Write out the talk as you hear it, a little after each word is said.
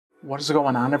What is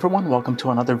going on, everyone? Welcome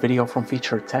to another video from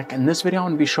Featured Tech. In this video, I'm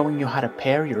going to be showing you how to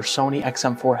pair your Sony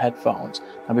XM4 headphones.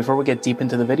 Now, before we get deep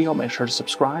into the video, make sure to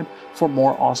subscribe for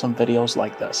more awesome videos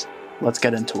like this. Let's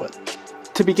get into it.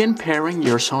 To begin pairing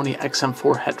your Sony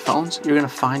XM4 headphones, you're going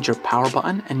to find your power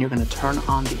button and you're going to turn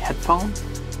on the headphone.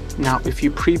 Now, if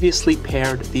you previously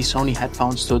paired the Sony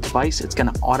headphones to a device, it's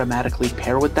going to automatically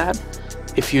pair with that.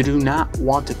 If you do not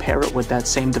want to pair it with that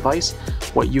same device,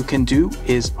 what you can do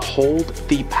is hold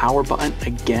the power button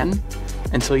again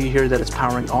until you hear that it's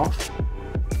powering off.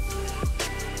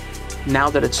 Now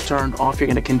that it's turned off, you're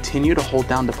going to continue to hold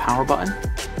down the power button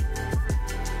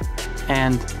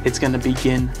and it's going to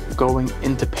begin going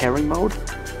into pairing mode.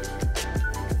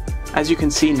 As you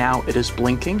can see now, it is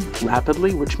blinking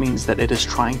rapidly, which means that it is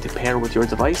trying to pair with your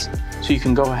device. So you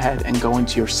can go ahead and go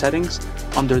into your settings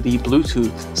under the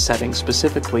Bluetooth settings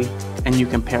specifically, and you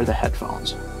can pair the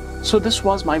headphones. So this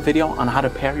was my video on how to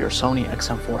pair your Sony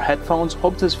XM4 headphones.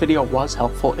 Hope this video was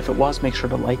helpful. If it was, make sure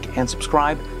to like and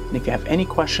subscribe. And if you have any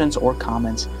questions or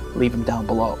comments, leave them down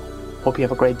below. Hope you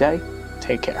have a great day.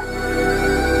 Take care.